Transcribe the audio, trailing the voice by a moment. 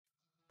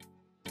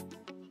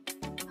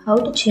How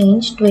to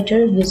change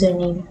Twitter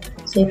username.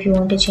 So if you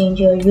want to change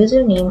your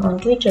username on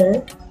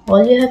Twitter,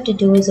 all you have to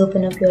do is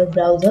open up your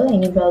browser,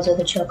 any browser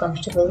that you're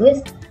comfortable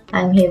with.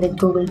 I'm here with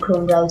Google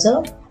Chrome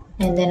browser,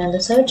 and then on the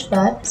search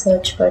bar,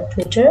 search for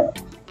Twitter.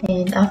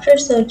 And after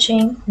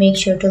searching, make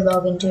sure to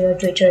log into your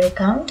Twitter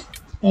account.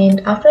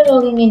 And after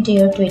logging into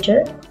your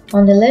Twitter,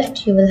 on the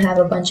left you will have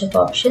a bunch of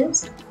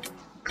options.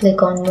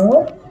 Click on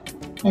More,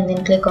 and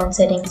then click on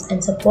Settings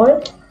and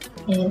Support.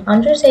 And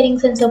under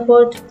Settings and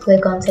Support,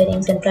 click on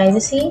Settings and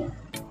Privacy.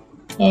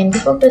 And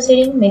before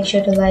proceeding, make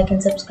sure to like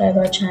and subscribe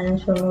our channel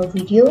for more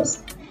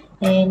videos.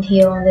 And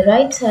here on the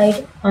right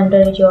side,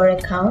 under your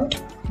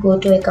account, go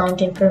to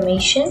Account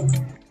Information.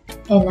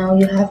 And now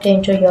you have to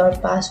enter your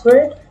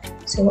password.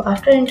 So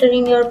after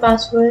entering your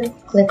password,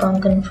 click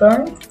on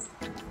Confirm.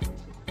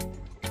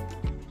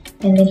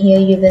 And then here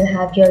you will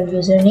have your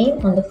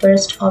username on the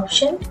first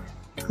option.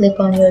 Click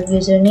on your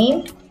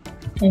username,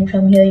 and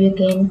from here you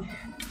can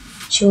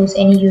choose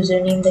any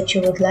username that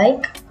you would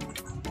like.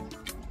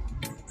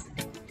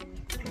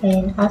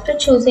 And after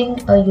choosing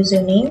a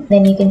username,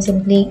 then you can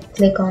simply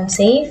click on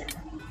Save,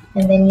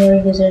 and then your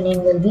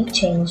username will be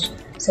changed.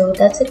 So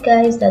that's it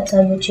guys, that's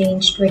how you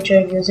change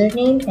Twitter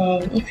username.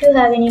 And if you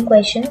have any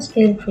questions,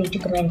 feel free to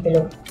comment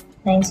below.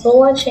 Thanks for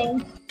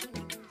watching.